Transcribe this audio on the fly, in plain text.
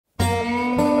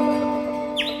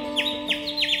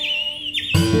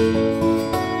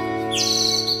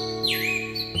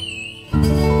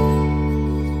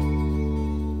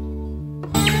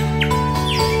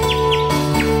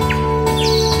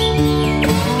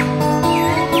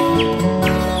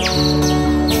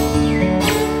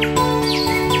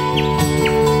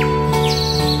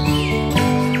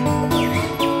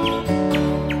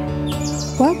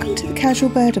Casual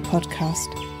Birder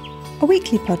podcast, a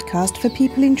weekly podcast for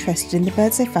people interested in the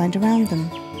birds they find around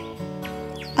them.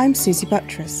 I'm Susie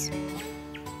Buttress.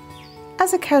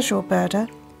 As a casual birder,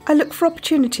 I look for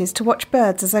opportunities to watch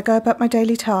birds as I go about my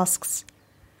daily tasks.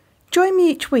 Join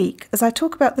me each week as I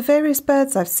talk about the various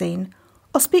birds I've seen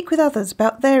or speak with others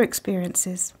about their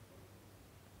experiences.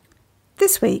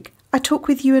 This week, I talk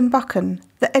with Euan Buchan,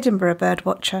 the Edinburgh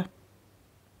Birdwatcher.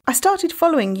 I started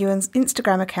following Euan's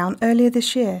Instagram account earlier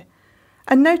this year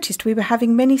and noticed we were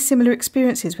having many similar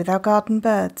experiences with our garden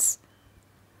birds.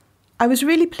 I was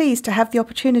really pleased to have the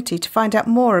opportunity to find out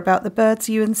more about the birds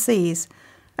Euan sees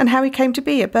and how he came to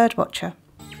be a birdwatcher.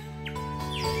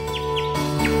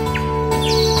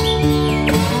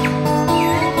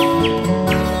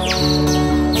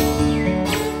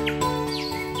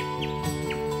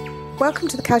 Welcome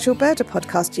to the Casual Birder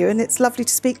podcast, Euan. It's lovely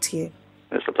to speak to you.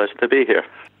 It's a pleasure to be here.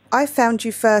 I found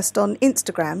you first on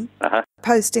Instagram,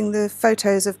 posting the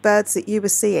photos of birds that you were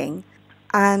seeing,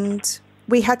 and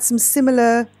we had some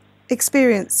similar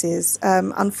experiences,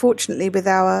 unfortunately, with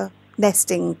our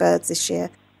nesting birds this year.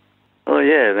 Oh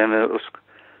yeah, I mean, it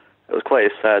was quite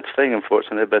a sad thing,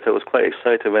 unfortunately, but it was quite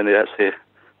exciting when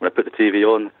I put the TV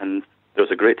on and there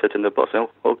was a great tit in the box.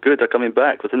 Oh good, they're coming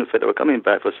back. I didn't think they were coming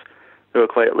back. They were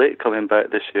quite late coming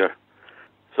back this year.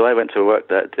 So I went to work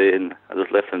that day and I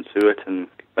just left them to it, and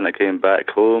when I came back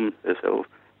home, this whole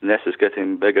nest is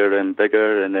getting bigger and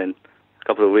bigger, and then a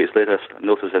couple of weeks later I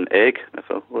noticed an egg, and I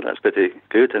thought, well, that's pretty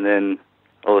good, and then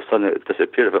all of a sudden it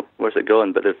disappeared. I thought, where's it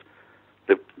gone? But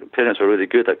the parents were really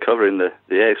good at covering the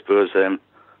eggs, because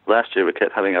last year we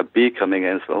kept having a bee coming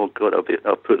in, so, oh God,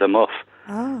 I'll put them off.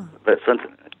 Oh. But sometimes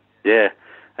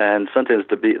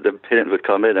the parent would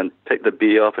come in and pick the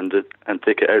bee up and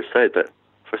take it outside, but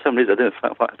for some reason I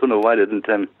don't know why they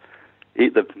didn't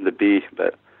eat the bee,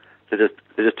 but they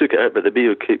just took it out, but the bee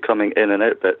would keep coming in and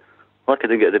out. But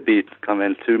luckily I didn't get the bee to come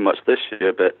in too much this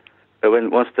year, but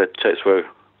once the chicks were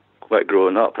quite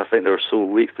grown up, I think they were so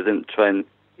weak they didn't try and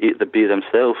eat the bee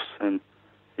themselves, and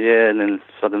then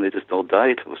suddenly they just all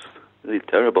died. It was really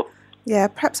terrible. Yeah,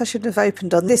 perhaps I should have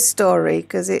opened on this story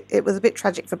because it was a bit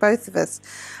tragic for both of us.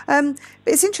 But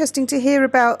it's interesting to hear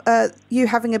about you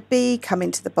having a bee come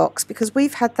into the box, because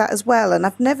we've had that as well, and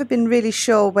I've never been really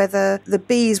sure whether the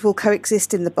bees will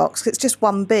coexist in the box. It's just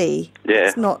one bee. Yeah.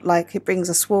 It's not like it brings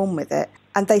a swarm with it.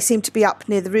 And they seem to be up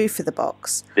near the roof of the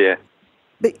box. Yeah.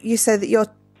 But you say that your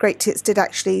great tits did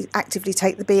actually actively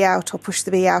take the bee out or push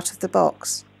the bee out of the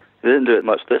box. They didn't do it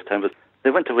much this time, but they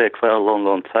went away quite a long,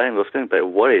 long time. I was getting a bit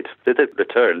worried. They did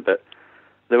return, but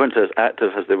they weren't as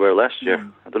active as they were last year.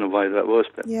 I don't know why that was,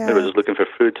 but they were just looking for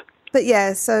food. But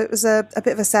yeah, so it was a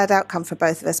bit of a sad outcome for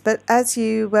both of us. But as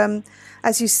you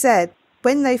said,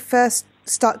 when they first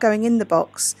start going in the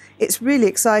box, it's really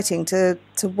exciting to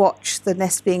watch the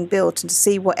nest being built and to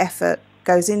see what effort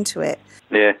goes into it.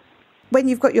 Yeah. When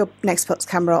you've got your Next Box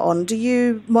camera on, do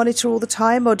you monitor all the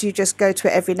time, or do you just go to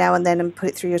it every now and then and put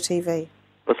it through your TV?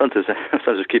 Well, sometimes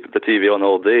just keep the TV on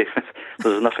all day.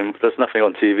 There's nothing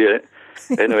on TV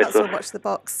anyway. So watch the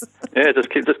box. Yeah, just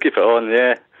keep it on.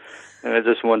 Yeah, and I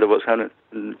just wonder what's happening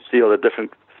and see all the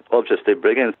different objects they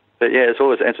bring in. But yeah, it's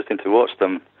always interesting to watch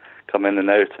them come in and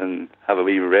out and have a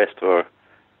wee rest, or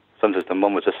sometimes the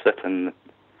mum would just sit and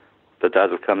the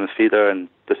dad would come and feed her and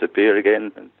disappear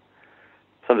again. And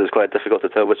sometimes it's quite difficult to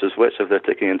tell which is which if they're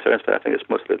taking in turns, but I think it's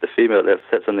mostly the female that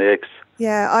sits on the eggs.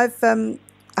 Yeah,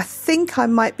 I think I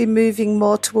might be moving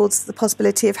more towards the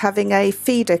possibility of having a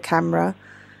feeder camera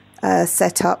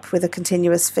set up with a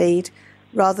continuous feed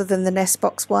rather than the Nest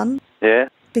Box one. Yeah.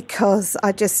 Because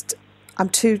I'm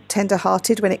too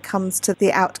tender-hearted when it comes to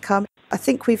the outcome. I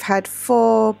think we've had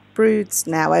 4 broods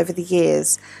now over the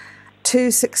years,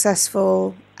 2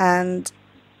 successful and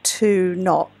 2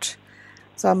 not.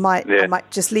 So I might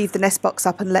just leave the Nest Box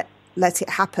up and let it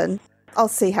happen. I'll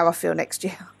see how I feel next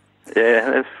year.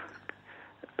 Yeah,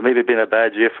 maybe been a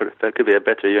bad year that could be a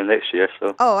better year next year,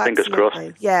 so fingers crossed.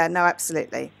 Yeah, no,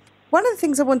 absolutely. One of the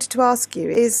things I wanted to ask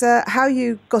you is how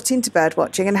you got into bird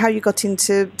watching and how you got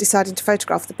into deciding to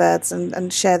photograph the birds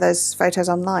and share those photos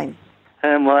online.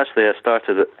 Well, actually, I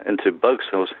started into bugs.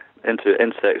 I was into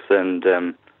insects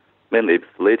and mainly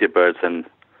ladybirds and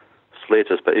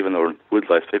slaters, but even though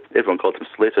woodlice, everyone called them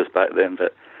slaters back then,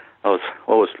 but I was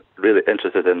always really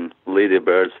interested in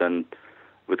ladybirds and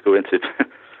would go into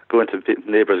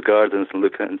neighbours' gardens and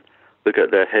look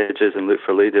at their hedges and look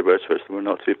for ladybirds, which they were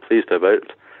not too pleased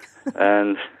about.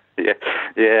 And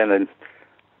and then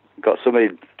got so many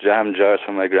jam jars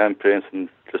from my grandparents, and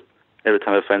just every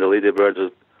time I found a ladybird,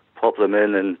 just pop them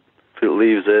in and put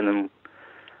leaves in and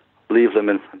leave them,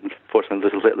 and unfortunately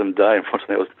just let them die.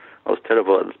 Unfortunately, I was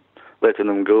terrible at letting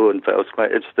them go, and I was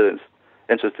quite interested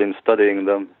in studying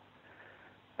them.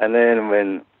 And then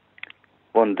when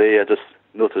one day I just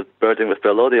noticed Birding with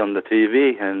Bill Oddie on the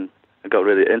TV, and I got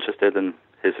really interested in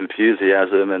his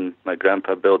enthusiasm, and my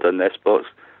grandpa built a nest box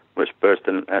which birds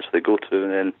didn't actually go to.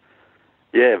 And then,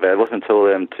 but it wasn't until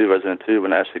 2002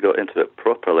 when I actually got into it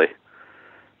properly.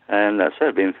 And that's it,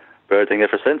 I've been birding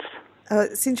ever since. Oh,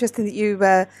 it's interesting that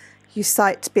you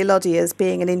cite Bill Oddie as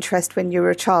being an interest when you were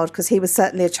a child, because he was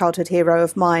certainly a childhood hero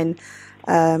of mine,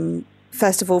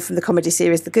 first of all from the comedy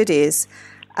series The Goodies.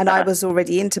 And I was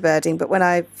already into birding, but when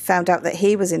I found out that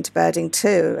he was into birding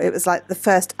too, it was like the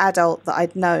first adult that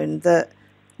I'd known that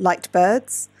liked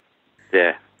birds.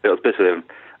 Yeah, it was basically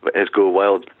his Go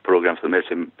Wild program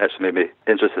that actually made me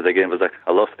interested again. It was like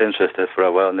I lost interest in it for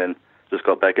a while and then just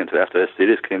got back into it after the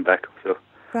series came back. So.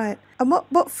 Right. And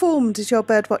what form does your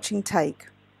bird watching take?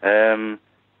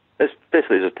 It's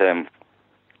basically just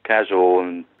casual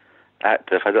and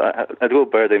active. I go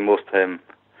birding most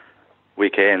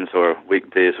weekends or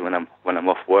weekdays when I'm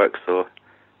off work, so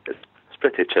it's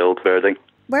pretty chilled birding.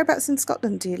 Whereabouts in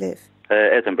Scotland do you live?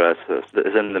 Edinburgh, so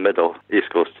it's in the middle, east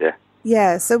coast, yeah.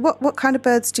 Yeah, so what kind of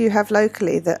birds do you have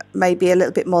locally that may be a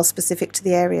little bit more specific to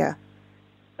the area?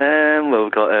 Well,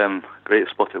 we've got great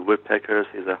spotted woodpeckers.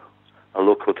 He's a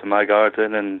local to my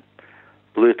garden, and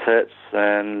blue tits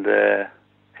and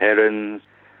herons,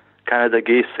 Canada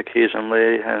geese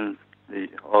occasionally, and the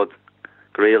odd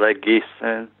grey-leg geese,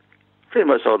 and pretty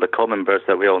much all the common birds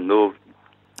that we all know.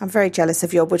 I'm very jealous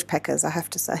of your woodpeckers, I have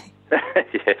to say.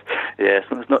 Yes.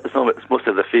 It's most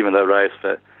of the female that arrives,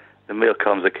 but the male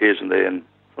comes occasionally, and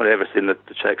I've only ever seen the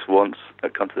chicks once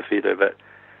that come to the feeder, but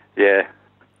yeah.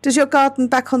 Does your garden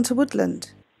back onto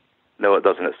woodland? No, it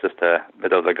doesn't. It's just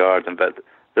middle of the garden, but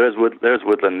there's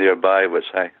woodland nearby, which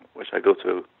I go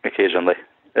to occasionally.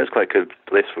 It's quite a good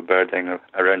place for birding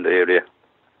around the area.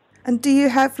 And do you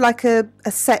have like a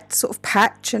set sort of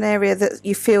patch, an area that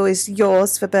you feel is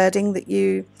yours for birding, that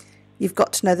you've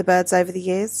got to know the birds over the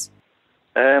years?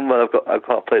 Well, I've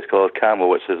got a place called Camel,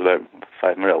 which is about a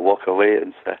 5-minute walk away.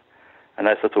 It's a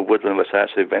nice little woodland which I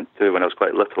actually went to when I was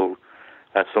quite little.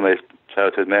 I had so many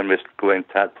childhood memories going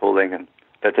tadpoling, and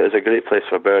it's a great place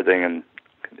for birding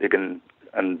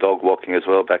and dog walking as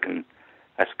well. But I can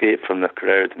escape from the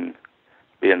crowd and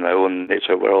be in my own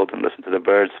nature world and listen to the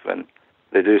birds when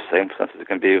they do sing. Sometimes it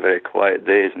can be very quiet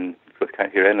days and you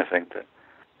can't hear anything. But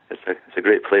it's a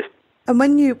great place. And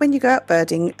when you go out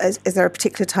birding, is there a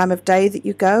particular time of day that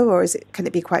you go, or can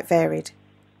it be quite varied?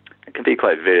 It can be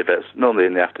quite varied, but it's normally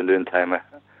in the afternoon time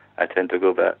I tend to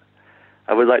go. But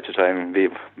I would like to try and be a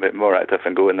bit more active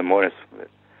and go in the mornings,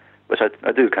 which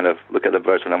I do kind of look at the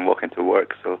birds when I'm walking to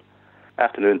work. So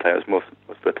afternoon time is most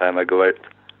of the time I go out.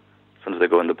 Sometimes I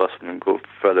go on the bus and go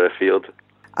further afield.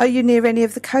 Are you near any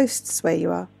of the coasts where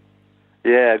you are?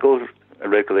 Yeah, I go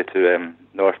regularly to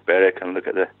North Berwick and look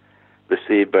at the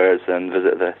seabirds and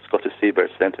visit the Scottish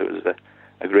Seabird Centre. It was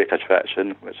a great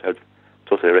attraction, which I'd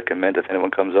totally recommend if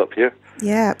anyone comes up here.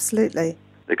 Yeah, absolutely.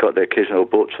 They got the occasional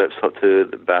boat trips up to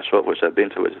the Bassrock, which I've been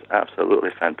to, which is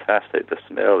absolutely fantastic. The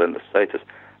smell and the sight is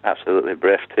absolutely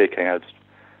breathtaking. I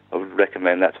would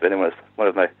recommend that to anyone. It's one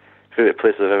of my favourite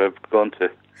places I've ever gone to.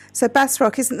 So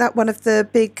Bassrock, isn't that one of the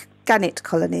big gannet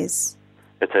colonies?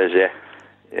 It is,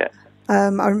 yeah.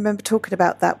 I remember talking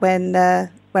about that when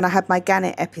I had my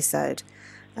gannet episode.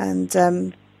 And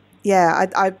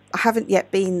I haven't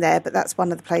yet been there, but that's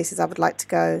one of the places I would like to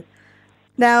go.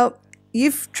 Now,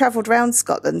 you've travelled around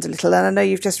Scotland a little, and I know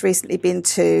you've just recently been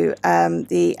to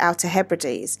the Outer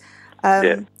Hebrides.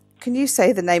 Can you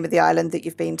say the name of the island that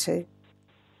you've been to?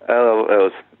 Oh, it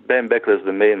was Benbecula is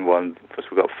the main one, because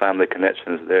we've got family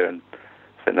connections there, and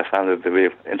I think the family would be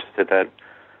really interested. I'd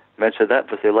mention that,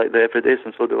 because they like the Hebrides,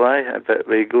 and so do I. But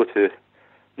we go to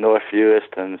North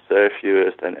Uist and South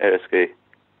Uist and Eriskay.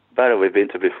 Barrow we've been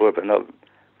to before, but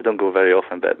we don't go very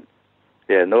often. But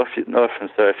yeah, North and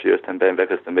South Uist and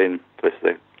Benbecula is the main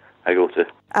places I go to.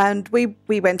 And we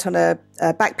went on a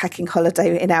backpacking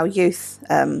holiday in our youth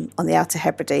on the Outer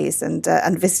Hebrides and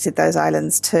visited those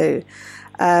islands too.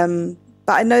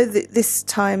 But I know that this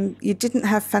time you didn't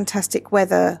have fantastic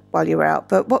weather while you were out.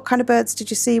 But what kind of birds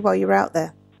did you see while you were out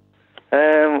there?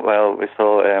 Well, we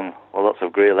saw lots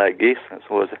of grey-lag geese. That's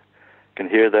what you can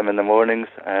hear them in the mornings,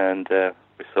 and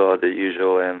we saw the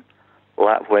usual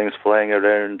lapwings flying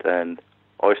around, and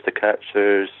oyster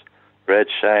catchers,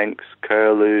 redshanks,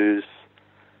 curlews.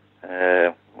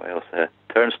 What else?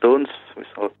 Turnstones. We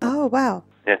saw. Oh wow!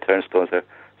 Yeah, turnstones.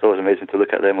 It's always amazing to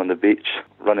look at them on the beach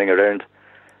running around.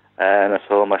 And I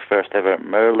saw my first ever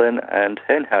merlin and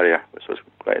hen harrier, which was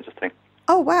quite interesting.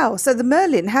 Oh wow! So the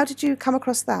merlin, how did you come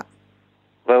across that?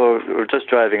 Well, we were just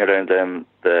driving around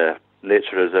the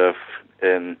nature reserve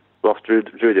in Loch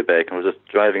Druidybeck, and we were just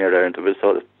driving around, and we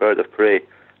saw this bird of prey.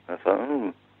 And I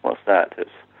thought, what's that? It's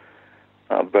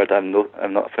not a bird I'm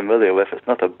not familiar with. It's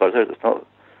not a buzzard. It's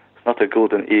not a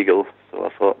golden eagle. So I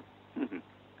thought,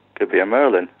 could be a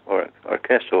merlin or a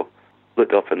kestrel.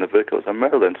 Looked up in the book, it was a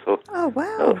merlin. So oh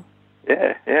wow! So,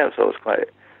 yeah. So it was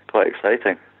quite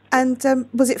exciting. And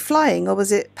was it flying or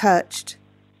was it perched?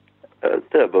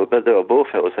 They were both.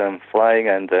 It was flying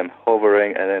and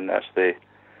hovering, and then actually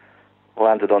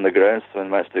landed on the ground. So I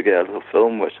managed to get a little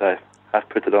film, which I have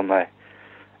put it on my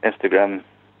Instagram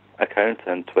account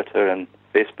and Twitter and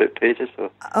Facebook pages. So.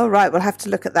 Oh right, we'll have to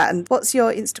look at that. And what's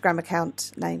your Instagram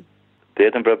account name? The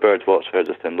Edinburgh Birdwatcher,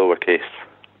 just in lowercase.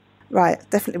 Right,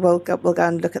 definitely we'll go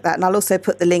and look at that. And I'll also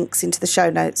put the links into the show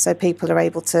notes so people are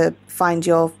able to find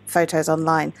your photos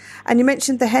online. And you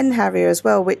mentioned the hen harrier as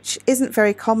well, which isn't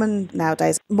very common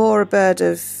nowadays. More a bird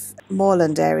of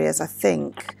moorland areas, I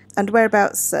think. And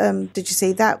whereabouts did you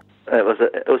see that? It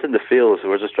was in the fields. We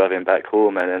were just driving back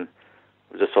home, and then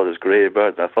we just saw this grey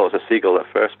bird. And I thought it was a seagull at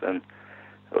first, and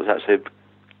it was actually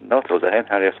not. It was a hen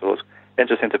harrier, so it was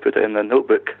interesting to put it in the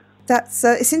notebook. That's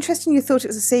it's interesting you thought it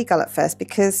was a seagull at first,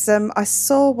 because I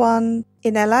saw one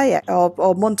in LA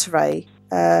or Monterey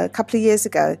a couple of years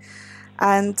ago,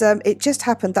 and it just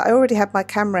happened that I already had my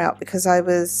camera out because I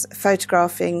was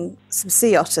photographing some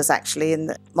sea otters actually in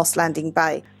the Moss Landing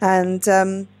Bay, and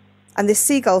this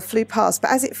seagull flew past.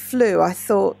 But as it flew, I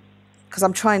thought, because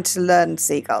I'm trying to learn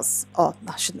seagulls. Oh,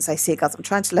 I shouldn't say seagulls. I'm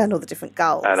trying to learn all the different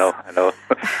gulls. I know.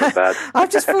 Bad. I've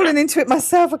just fallen into it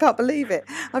myself. I can't believe it.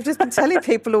 I've just been telling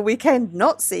people all weekend,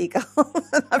 not seagulls.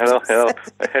 I know.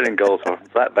 Herring gulls or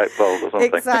blackback gulls or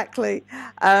something. Exactly.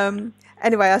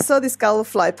 Anyway, I saw this gull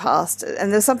fly past,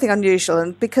 and there's something unusual.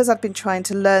 And because I've been trying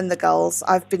to learn the gulls,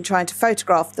 I've been trying to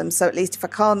photograph them. So at least if I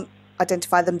can't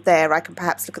identify them there, I can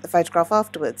perhaps look at the photograph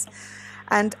afterwards.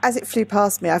 And as it flew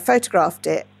past me, I photographed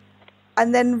it,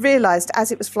 and then realised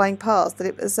as it was flying past that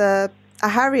it was a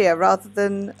harrier rather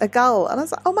than a gull. And I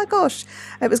was like, oh my gosh,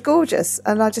 it was gorgeous.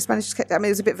 And I just managed to get, I mean, it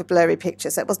was a bit of a blurry picture,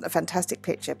 so it wasn't a fantastic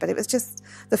picture, but it was just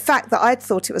the fact that I'd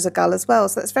thought it was a gull as well.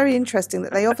 So that's very interesting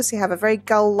that they obviously have a very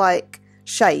gull-like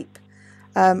shape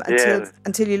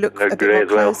until you look a bit more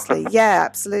closely. Well. Yeah,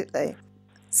 absolutely.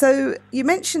 So you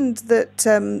mentioned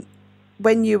that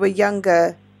when you were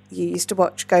younger, you used to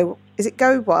watch is it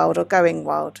Go Wild or Going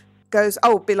Wild? Bill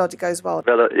Oddie Goes Wild.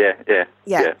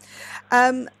 Yeah.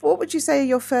 What would you say are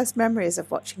your first memories of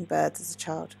watching birds as a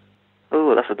child?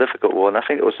 Oh, that's a difficult one. I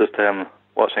think it was just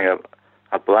watching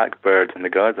a blackbird in the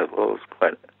garden. It was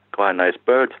quite a nice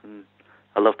bird. And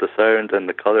I loved the sound and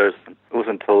the colours. It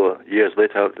wasn't until years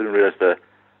later I didn't realise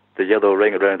the yellow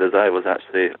ring around his eye was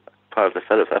actually part of the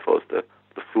feathers. I thought it was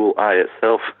the full eye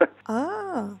itself.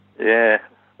 Ah. Yeah,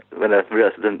 when I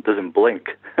realised it doesn't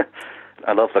blink.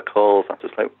 I love the calls. That's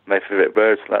just like my favourite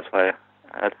birds. That's why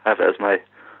I have it as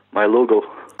my logo.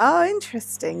 Oh,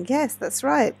 interesting. Yes, that's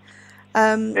right.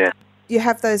 You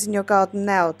have those in your garden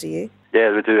now, do you?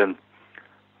 Yeah, we do. And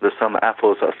there's some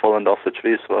apples that have fallen off the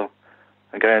tree, so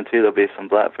I guarantee there'll be some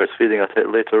blackbirds feeding at it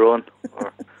later on.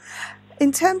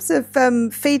 In terms of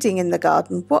feeding in the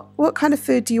garden, what kind of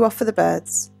food do you offer the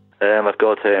birds? I've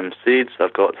got seeds,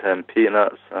 I've got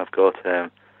peanuts, I've got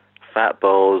fat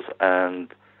balls,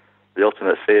 and the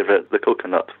ultimate favourite, the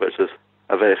coconut, which is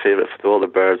a very favourite for all the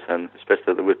birds, and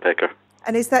especially the woodpecker.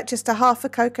 And is that just a half a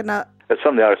coconut? It's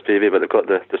from the RSPB, but they've got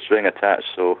the string attached,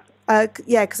 so...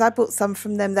 yeah, because I bought some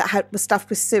from them that was stuffed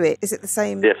with suet. Is it the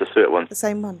same? Yeah, it's a suet one. The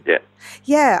same one? Yeah.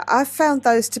 Yeah, I've found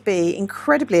those to be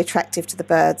incredibly attractive to the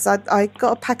birds. I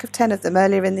got a pack of 10 of them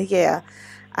earlier in the year,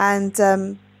 and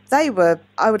they were,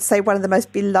 I would say, one of the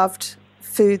most beloved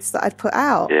foods that I'd put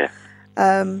out. Yeah.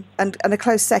 And a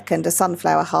close second are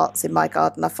sunflower hearts in my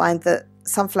garden. I find that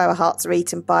sunflower hearts are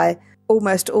eaten by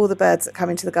almost all the birds that come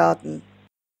into the garden.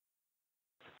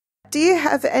 Do you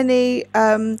have any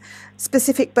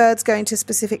specific birds going to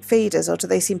specific feeders, or do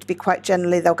they seem to be quite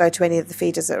generally they'll go to any of the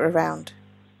feeders that are around?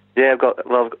 Yeah, I've got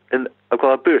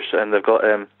a bush, and they've got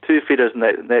two feeders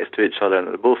next to each other, and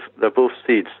they're both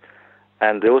seeds,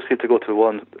 and they all seem to go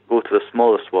to the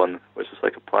smallest one, which is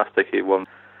like a plasticky one,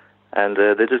 and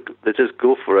they just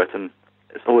go for it, and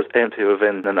it's always empty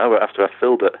within an hour after I've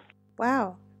filled it.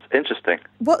 Wow. It's interesting.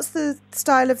 What's the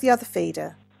style of the other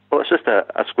feeder? Well, it's just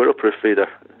a squirrel-proof feeder.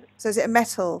 So is it a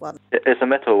metal one? It's a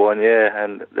metal one, yeah,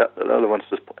 and the other one's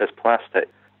is plastic.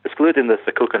 Excluding the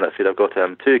coconut feed, I've got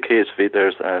two cage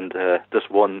feeders and just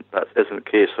one that isn't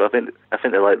caged. So I think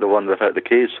they like the one without the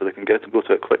cage, so they can go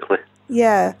to it quickly.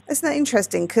 Yeah, isn't that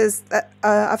interesting? Because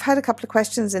I've had a couple of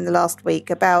questions in the last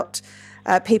week about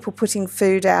people putting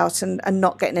food out and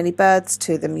not getting any birds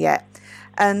to them yet.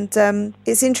 And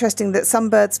it's interesting that some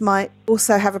birds might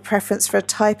also have a preference for a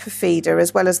type of feeder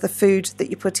as well as the food that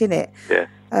you put in it. Yeah.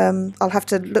 I'll have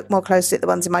to look more closely at the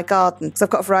ones in my garden because I've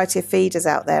got a variety of feeders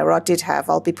out there, or I did have.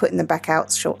 I'll be putting them back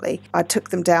out shortly. I took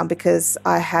them down because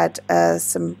I had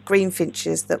some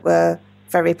greenfinches that were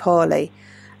very poorly,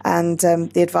 and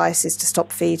the advice is to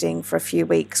stop feeding for a few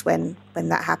weeks when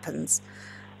that happens,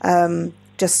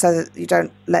 just so that you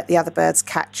don't let the other birds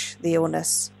catch the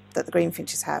illness that the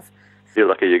greenfinches have. You're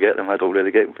lucky you get them. I don't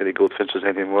really get any goldfinches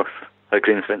anymore.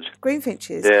 Greenfinch.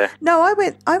 Greenfinches? Yeah. No, I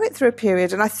went through a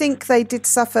period, and I think they did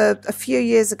suffer a few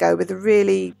years ago with a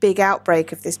really big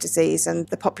outbreak of this disease, and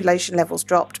the population levels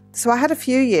dropped. So I had a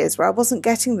few years where I wasn't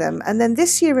getting them. And then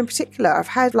this year in particular, I've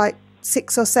had like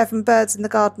 6 or 7 birds in the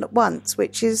garden at once,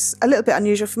 which is a little bit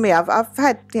unusual for me. I've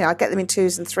had, I get them in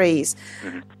 2s and 3s,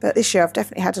 but this year I've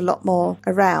definitely had a lot more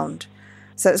around.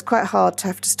 So it was quite hard to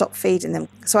have to stop feeding them.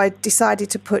 So I decided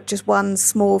to put just one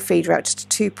small feeder out, just a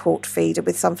 2-port feeder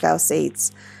with sunflower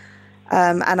seeds.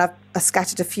 And I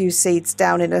scattered a few seeds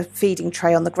down in a feeding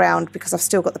tray on the ground because I've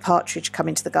still got the partridge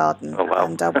coming to the garden. Oh, wow.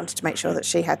 And I wanted to make sure that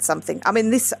she had something. I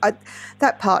mean,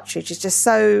 that partridge is just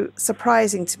so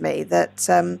surprising to me that,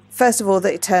 first of all,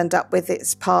 that it turned up with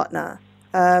its partner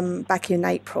back in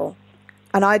April.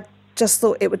 And I just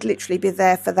thought it would literally be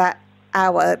there for that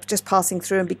hour, just passing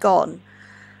through and be gone.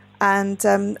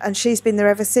 And she's been there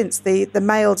ever since. The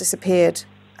male disappeared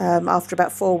after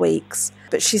about 4 weeks,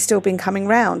 but she's still been coming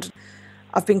round.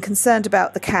 I've been concerned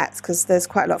about the cats because there's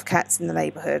quite a lot of cats in the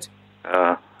neighbourhood.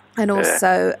 And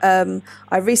also,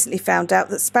 I recently found out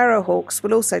that sparrowhawks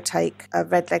will also take a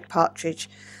red-legged partridge.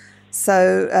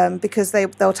 So because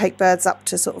they'll take birds up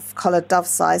to sort of collared dove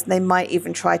size, and they might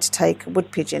even try to take a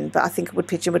wood pigeon, but I think a wood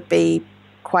pigeon would be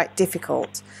quite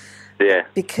difficult. Yeah.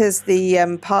 Because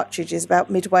the partridge is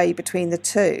about midway between the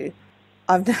two,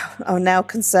 I'm now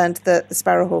concerned that the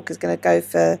sparrowhawk is going to go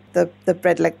for the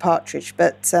red-legged partridge.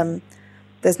 But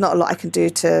there's not a lot I can do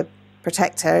to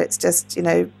protect her. It's just,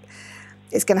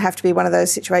 it's going to have to be one of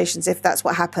those situations. If that's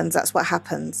what happens, that's what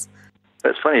happens.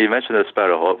 It's funny, you mentioned the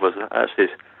sparrowhawk. Was actually,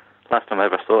 last time I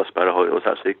ever saw a sparrowhawk, it was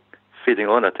actually feeding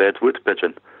on a dead wood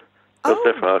pigeon. It was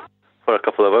there for a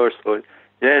couple of hours. So,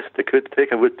 yes, they could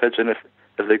take a wood pigeon if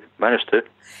they managed to.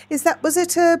 Was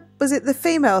it the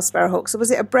female sparrowhawks, or was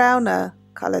it a browner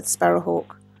coloured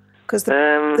sparrowhawk? Because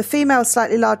the female is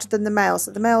slightly larger than the male,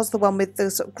 so the male's the one with the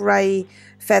sort of grey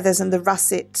feathers and the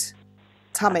russet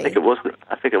tummy. I think it was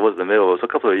the male. It was a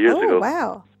couple of years ago. Oh,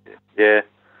 wow. Yeah,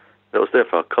 it was there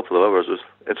for a couple of hours.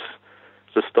 It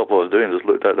just stopped what I was doing, just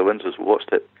looked out the window, just watched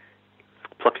it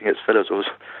plucking its feathers. It was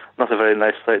not a very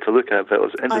nice sight to look at, but it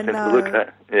was interesting to look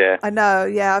at. Yeah, I know.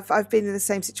 Yeah, I've been in the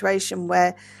same situation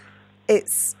where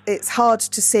it's hard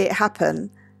to see it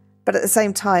happen, but at the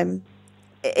same time,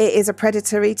 it is a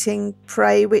predator eating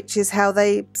prey, which is how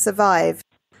they survive.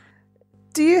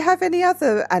 Do you have any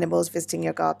other animals visiting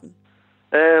your garden?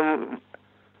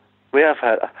 We have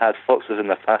had foxes in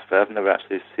the past, but I've never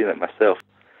actually seen it myself.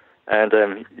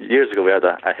 And years ago, we had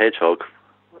a hedgehog,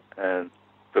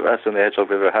 but that's the only hedgehog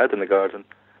we've ever had in the garden.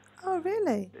 Oh,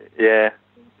 really? Yeah.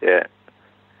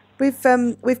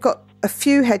 We've got a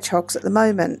few hedgehogs at the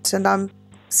moment, and I'm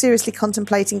seriously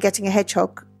contemplating getting a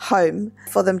hedgehog home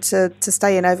for them to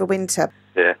stay in over winter.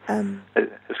 Yeah.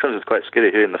 It's because it's quite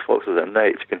scary hearing the foxes at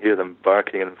night. You can hear them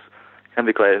barking, and it can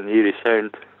be quite an eerie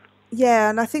sound. Yeah,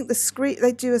 and I think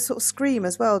they do a sort of scream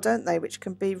as well, don't they, which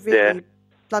can be really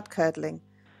blood-curdling.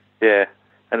 Yeah,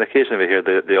 and occasionally we hear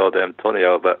the odd tawny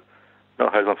owl, but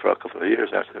not heard one for a couple of years,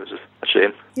 actually. It was just a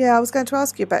shame. Yeah, I was going to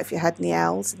ask you about if you had any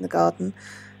owls in the garden.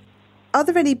 Are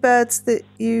there any birds that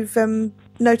you've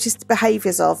noticed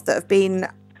behaviours of that have been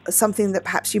something that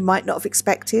perhaps you might not have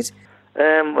expected?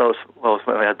 Well,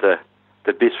 when we had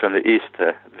the beast from the east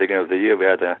at the beginning of the year, we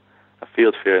had a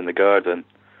field fair in the garden,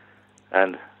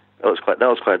 and that was quite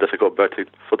a difficult bird to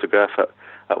photograph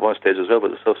at one stage as well,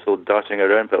 but it was still darting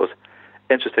around. But it was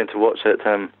interesting to watch it,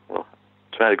 trying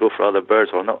to go for other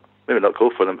birds, or maybe not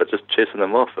go for them, but just chasing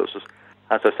them off. It was just,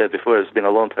 as I said before, it's been a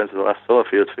long time since I last saw a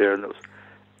field fair, and it was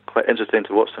quite interesting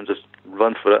to watch them just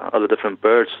run for other different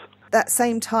birds. That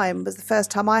same time was the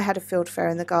first time I had a field fair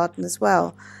in the garden as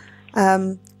well.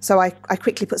 So I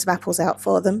quickly put some apples out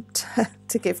for them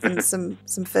to give them some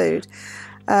food.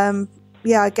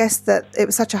 I guess that it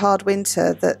was such a hard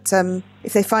winter that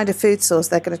if they find a food source,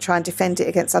 they're going to try and defend it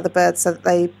against other birds so that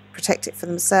they protect it for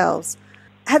themselves.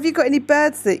 Have you got any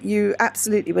birds that you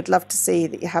absolutely would love to see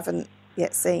that you haven't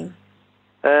yet seen?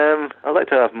 I'd like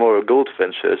to have more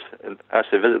goldfinches and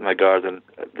actually visit my garden.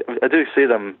 I do see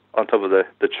them on top of the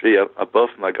tree above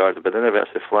my garden, but they never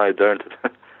actually fly down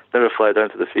to never fly down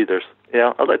to the feeders.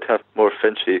 Yeah, I'd like to have more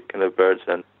finchy kind of birds,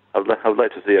 and I'd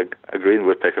like to see a green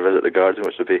woodpecker visit the garden,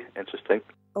 which would be interesting.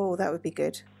 Oh, that would be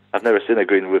good. I've never seen a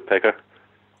green woodpecker.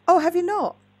 Oh, have you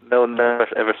not? No, never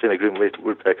ever seen a green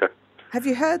woodpecker. Have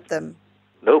you heard them?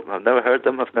 Nope, I've never heard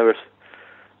them. I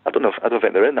don't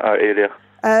think they're in our area.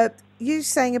 You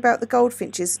saying about the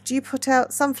goldfinches, do you put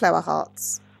out sunflower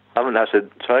hearts? I haven't actually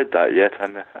tried that yet.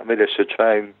 I maybe I should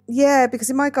try and... Yeah, because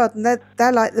in my garden,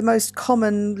 they're like the most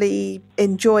commonly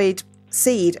enjoyed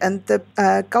seed, and the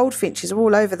goldfinches are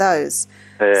all over those.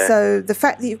 Yeah. So the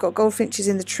fact that you've got goldfinches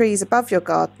in the trees above your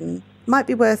garden might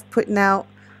be worth putting out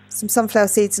some sunflower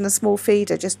seeds in a small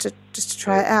feeder just to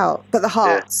try it out. But the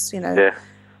hearts, Yeah.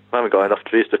 I haven't got enough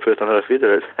trees to put another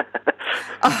feeder in.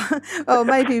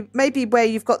 Maybe where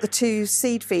you've got the two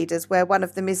seed feeders where one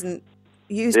of them isn't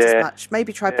used as much.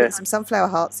 Maybe try putting some sunflower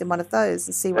hearts in one of those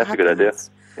and see what happens. That's a good idea.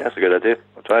 Yeah, that's a good idea.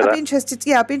 I'll try that. I'd be interested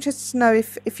to know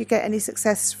if you get any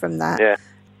success from that. Yeah.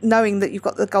 Knowing that you've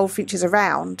got the goldfinches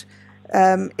around,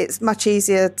 it's much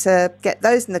easier to get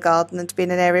those in the garden than to be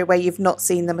in an area where you've not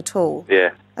seen them at all.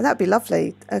 Yeah. And that'd be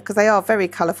lovely because they are very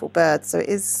colourful birds, so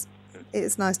it's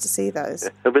nice to see those. Yeah.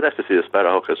 It'll be nice to see the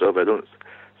sparrowhawk as well, but I don't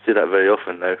see that very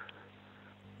often now.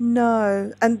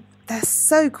 No, and they're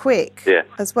so quick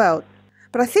as well.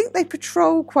 But I think they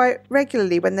patrol quite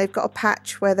regularly when they've got a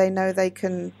patch where they know they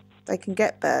can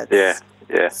get birds. Yeah,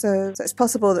 yeah. So it's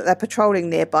possible that they're patrolling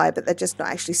nearby, but they're just not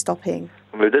actually stopping.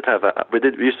 We used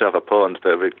to have a pond,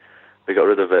 but we got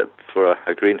rid of it for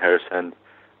a greenhouse, and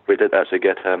we did actually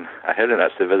get a heron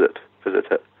actually visit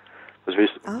it. Because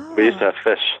we used to have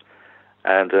fish,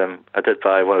 and I did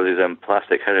buy one of these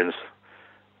plastic herons,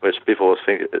 which people always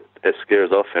think it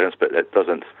scares off herons, but it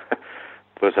doesn't.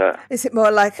 Is it more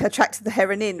like attracting the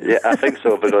heron in? Yeah, I think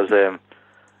so, because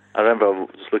I remember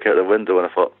just looking out the window and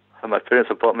I thought, my parents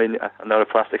have bought me another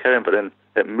plastic heron, but then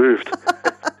it moved.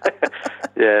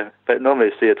 Yeah, but normally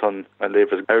you see it on my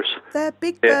neighbour's house. They're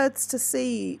big birds to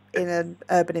see in an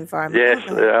urban environment. Yes,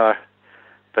 they are.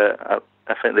 But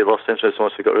I think they lost interest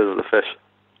once we got rid of the fish.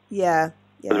 Yeah.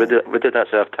 Because we did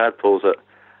actually have tadpoles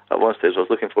at one stage. I was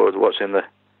looking forward to watching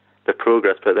the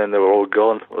progress, but then they were all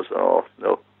gone. I was, oh,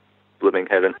 no. Blooming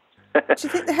heron. Do you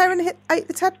think the heron ate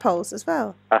the tadpoles as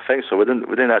well? I think so. We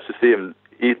didn't actually see him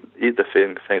eat the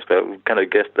things, but we kind of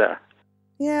guessed that.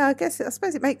 Yeah, I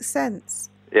suppose it makes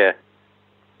sense. Yeah.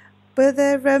 Were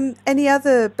there any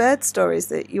other bird stories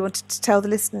that you wanted to tell the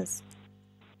listeners?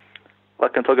 Well,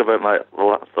 I can talk about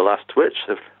the last twitch,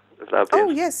 if that would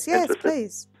be yes,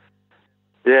 please.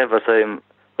 Yeah, but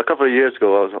a couple of years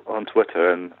ago, I was on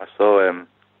Twitter and I saw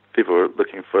people were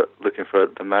looking for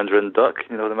the mandarin duck.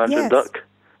 You know the mandarin duck.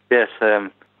 Yes,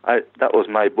 that was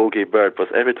my bogey bird.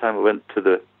 But every time I went to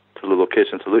the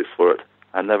location to look for it,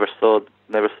 I never saw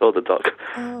the duck.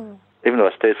 Oh. Even though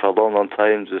I stayed for a long, long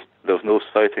time, just there was no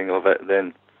sighting of it.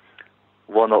 Then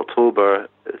 1 October,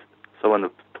 someone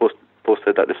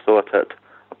posted that they saw it at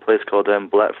a place called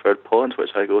Blackford Pond,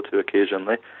 which I go to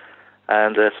occasionally.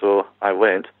 And so I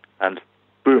went, and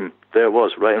boom, there it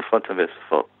was, right in front of me. So I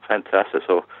thought, fantastic.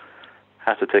 So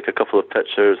had to take a couple of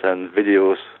pictures and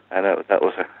videos, and that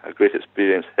was a great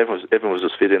experience. Everyone was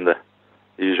just feeding the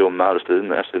usual mouths. They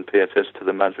didn't actually pay attention to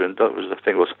the mandarin duck, which I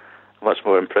think was a much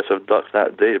more impressive duck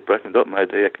that day. It brightened up my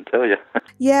day, I can tell you.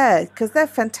 Yeah, because they're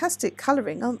fantastic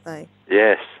colouring, aren't they?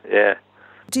 Yes, yeah.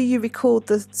 Do you record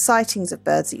the sightings of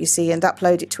birds that you see and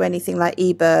upload it to anything like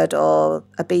eBird or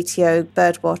a BTO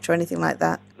Birdwatch or anything like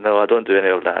that? No, I don't do any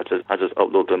of that. I just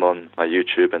upload them on my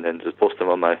YouTube and then just post them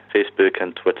on my Facebook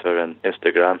and Twitter and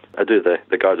Instagram. I do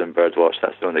the Garden Birdwatch.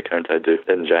 That's the only account I do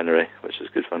in January, which is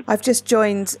good fun. I've just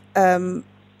joined the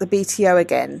BTO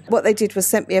again. What they did was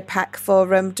sent me a pack for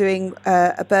doing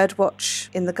a birdwatch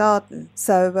in the garden.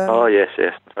 So. Oh yes,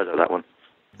 I've heard of that one.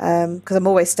 Because I'm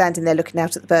always standing there looking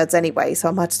out at the birds anyway, so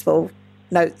I might as well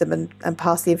note them and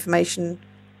pass the information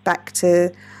back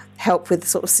to help with the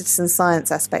sort of citizen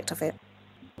science aspect of it.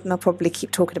 And I'll probably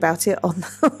keep talking about it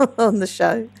on the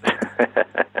show.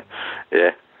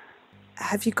 Yeah.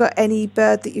 Have you got any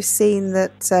bird that you've seen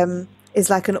that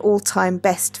is like an all-time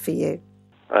best for you?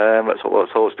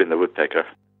 It's always been the woodpecker.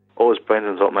 Always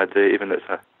brightens up my day, even if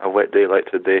it's a wet day like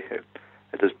today.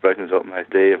 It just brightens up my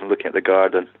day. I'm looking at the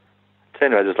garden.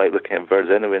 Anyway, I just like looking at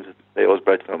birds anyway. They always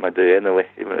brighten up my day anyway,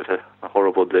 even if it's a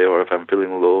horrible day or if I'm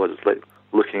feeling low. I just like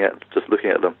looking at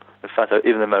them. In fact,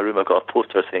 even in my room, I've got a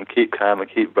poster saying "Keep calm and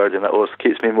keep birding." That always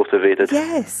keeps me motivated.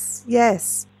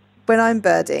 Yes. When I'm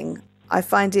birding, I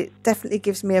find it definitely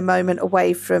gives me a moment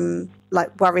away from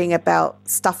like worrying about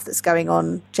stuff that's going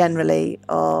on generally,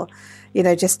 or, you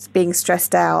know, just being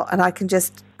stressed out. And I can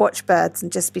just watch birds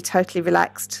and just be totally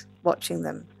relaxed watching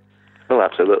them. Oh,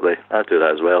 absolutely. I do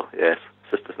that as well, yes.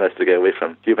 It's just nice to get away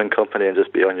from human company and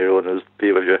just be on your own and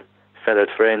be with your feathered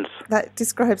friends. That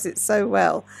describes it so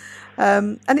well.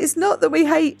 And it's not that we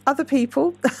hate other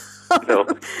people, No.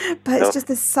 but it's just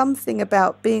there's something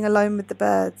about being alone with the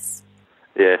birds.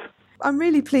 Yes. I'm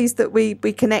really pleased that we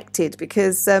connected,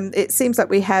 because it seems like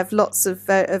we have lots of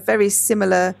very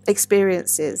similar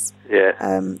experiences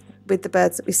with the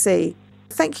birds that we see.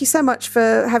 Thank you so much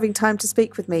for having time to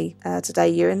speak with me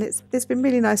today, Euan. It's been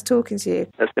really nice talking to you.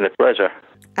 It's been a pleasure.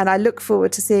 And I look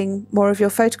forward to seeing more of your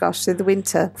photographs through the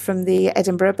winter from the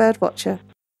Edinburgh Birdwatcher.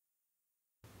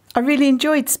 I really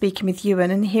enjoyed speaking with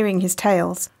Euan and hearing his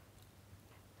tales.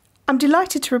 I'm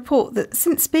delighted to report that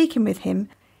since speaking with him,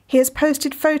 he has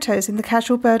posted photos in the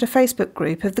Casual Birder Facebook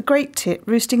group of the great tit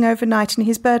roosting overnight in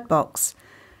his bird box.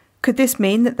 Could this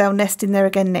mean that they'll nest in there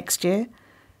again next year?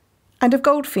 And of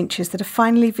goldfinches that have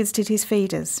finally visited his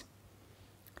feeders.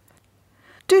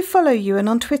 Do follow Euan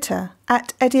on Twitter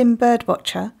at Edinburgh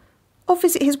Birdwatcher, or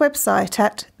visit his website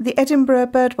at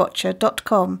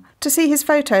theedinburghbirdwatcher.com to see his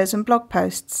photos and blog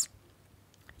posts.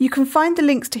 You can find the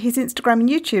links to his Instagram and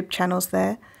YouTube channels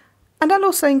there, and I'll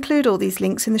also include all these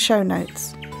links in the show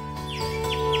notes.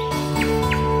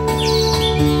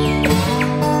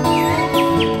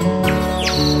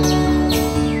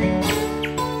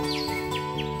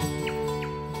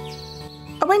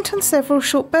 I went on several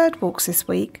short bird walks this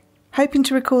week, hoping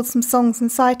to record some songs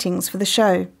and sightings for the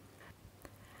show.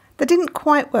 They didn't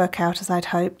quite work out as I'd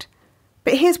hoped,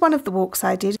 but here's one of the walks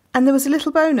I did, and there was a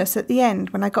little bonus at the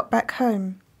end when I got back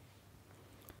home.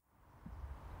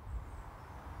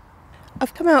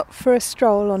 I've come out for a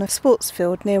stroll on a sports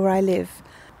field near where I live.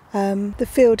 The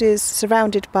field is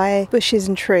surrounded by bushes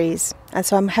and trees, and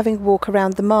so I'm having a walk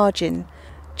around the margin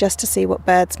just to see what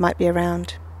birds might be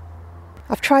around.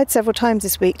 I've tried several times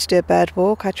this week to do a bird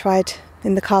walk. I tried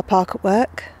in the car park at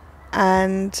work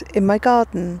and in my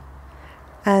garden.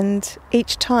 And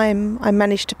each time I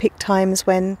managed to pick times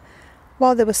when,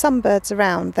 while there were some birds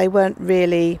around, they weren't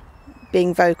really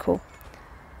being vocal.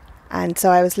 And so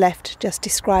I was left just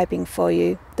describing for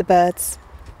you the birds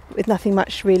with nothing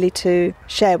much really to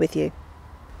share with you.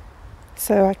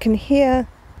 So I can hear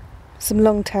some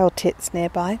long-tailed tits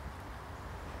nearby,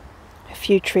 a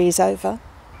few trees over.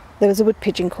 There was a wood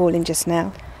pigeon calling just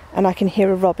now, and I can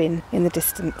hear a robin in the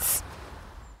distance.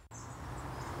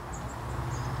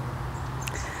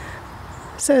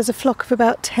 So there's a flock of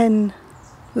about 10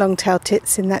 long-tailed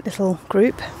tits in that little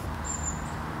group.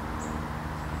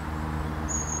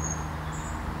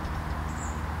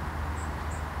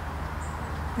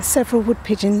 There's several wood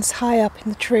pigeons high up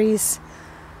in the trees.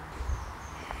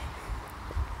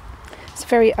 It's a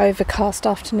very overcast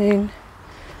afternoon.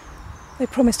 They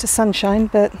promised us sunshine,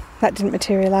 but that didn't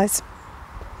materialise.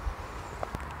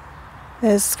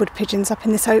 There's wood pigeons up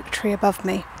in this oak tree above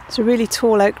me. It's a really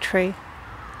tall oak tree,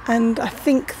 and I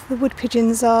think the wood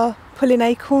pigeons are pulling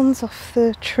acorns off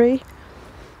the tree.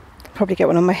 I'll probably get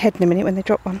one on my head in a minute when they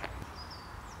drop one.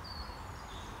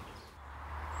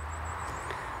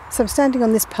 So I'm standing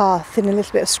on this path in a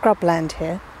little bit of scrubland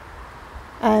here,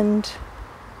 and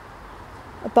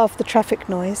above the traffic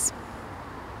noise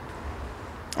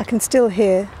I can still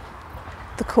hear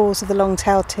the calls of the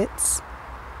long-tailed tits.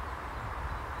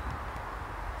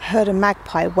 I heard a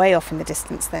magpie way off in the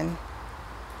distance then.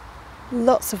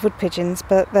 Lots of wood pigeons,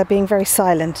 but they're being very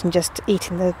silent and just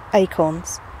eating the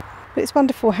acorns. But it's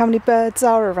wonderful how many birds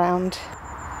are around.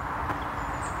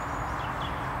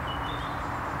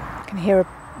 I can hear a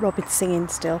robin singing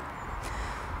still.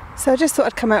 So I just thought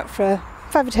I'd come out for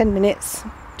 5 or 10 minutes,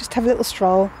 just have a little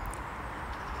stroll,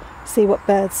 see what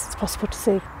birds it's possible to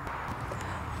see.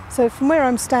 So from where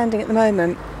I'm standing at the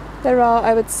moment, there are,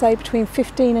 I would say, between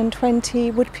 15 and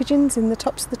 20 wood pigeons in the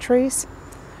tops of the trees.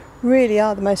 Really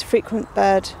are the most frequent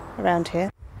bird around here.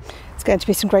 It's going to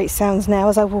be some great sounds now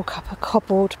as I walk up a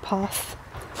cobbled path,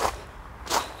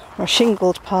 or a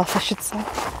shingled path I should say.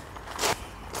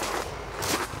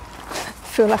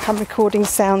 I feel like I'm recording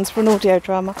sounds for an audio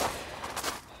drama.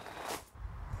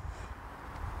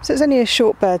 So it's only a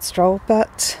short bird stroll,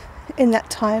 but in that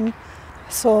time I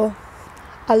saw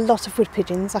a lot of wood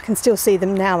pigeons. I can still see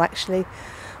them now actually,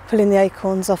 pulling the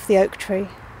acorns off the oak tree.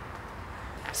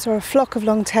 Saw a flock of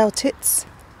long-tailed tits,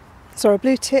 saw a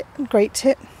blue tit and great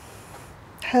tit,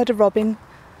 heard a robin,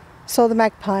 saw the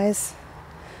magpies,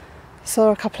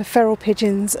 saw a couple of feral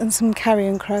pigeons and some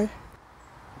carrion crow.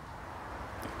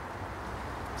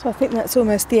 So I think that's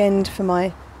almost the end for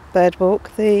my bird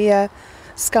walk. The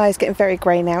sky is getting very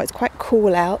grey now. It's quite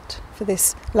call out for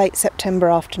this late September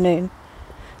afternoon.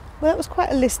 Well, that was quite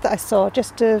a list that I saw,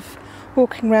 just of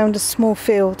walking around a small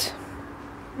field.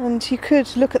 And you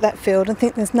could look at that field and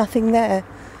think there's nothing there.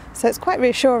 So it's quite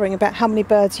reassuring about how many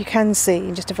birds you can see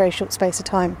in just a very short space of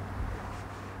time.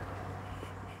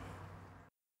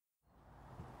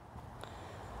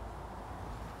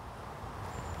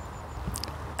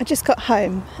 I just got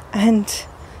home and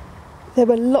there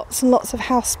were lots and lots of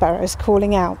house sparrows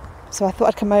calling out, so I thought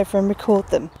I'd come over and record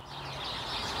them.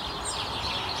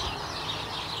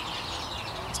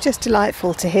 It's just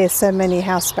delightful to hear so many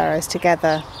house sparrows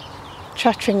together,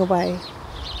 chattering away.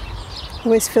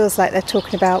 Always feels like they're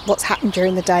talking about what's happened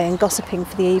during the day and gossiping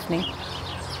for the evening,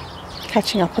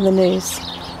 catching up on the news.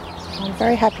 I'm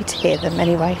very happy to hear them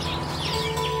anyway.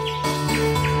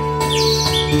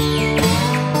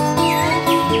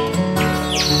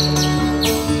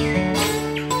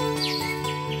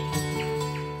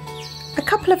 A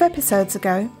couple of episodes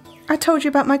ago, I told you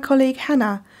about my colleague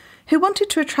Hannah, who wanted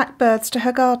to attract birds to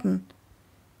her garden.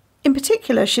 In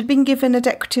particular, she'd been given a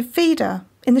decorative feeder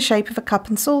in the shape of a cup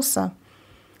and saucer,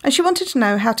 and she wanted to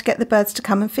know how to get the birds to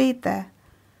come and feed there.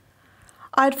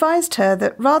 I advised her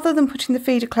that rather than putting the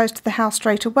feeder close to the house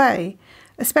straight away,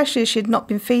 especially as she had not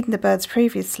been feeding the birds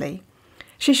previously,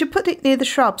 she should put it near the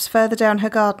shrubs further down her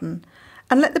garden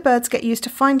and let the birds get used to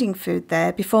finding food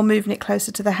there before moving it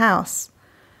closer to the house.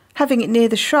 Having it near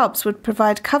the shrubs would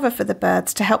provide cover for the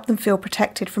birds to help them feel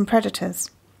protected from predators.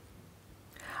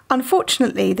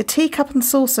 Unfortunately, the teacup and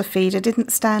saucer feeder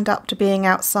didn't stand up to being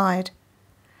outside.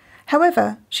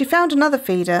 However, she found another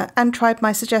feeder and tried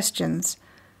my suggestions,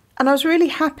 and I was really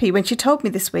happy when she told me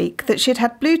this week that she had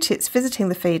had blue tits visiting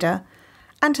the feeder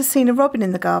and has seen a robin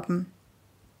in the garden.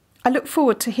 I look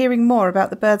forward to hearing more about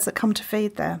the birds that come to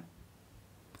feed there.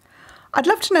 I'd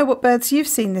love to know what birds you've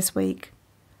seen this week.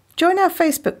 Join our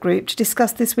Facebook group to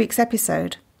discuss this week's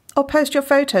episode, or post your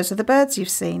photos of the birds you've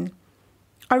seen.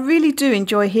 I really do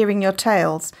enjoy hearing your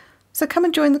tales, so come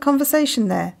and join the conversation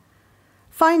there.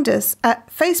 Find us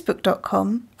at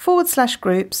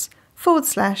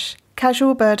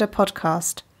facebook.com/groups/Casual Birder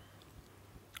Podcast.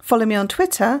 Follow me on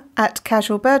Twitter at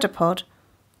Casual Birder Pod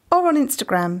or on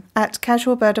Instagram at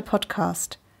Casual Birder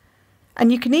Podcast.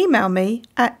 And you can email me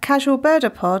at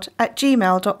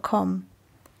casualbirderpod@gmail.com.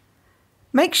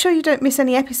 Make sure you don't miss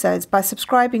any episodes by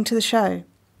subscribing to the show.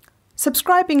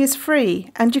 Subscribing is free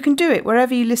and you can do it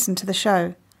wherever you listen to the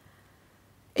show.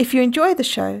 If you enjoy the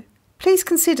show, please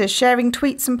consider sharing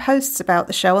tweets and posts about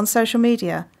the show on social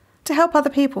media to help other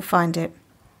people find it.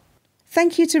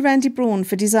 Thank you to Randy Braun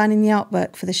for designing the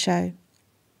artwork for the show.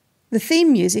 The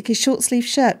theme music is Short Sleeve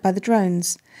Shirt by the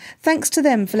Drones. Thanks to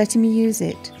them for letting me use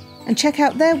it. And check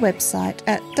out their website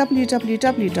at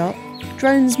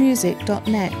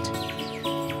www.dronesmusic.net.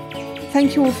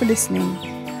 Thank you all for listening,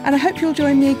 and I hope you'll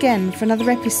join me again for another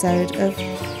episode of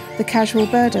the Casual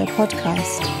Birder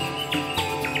Podcast.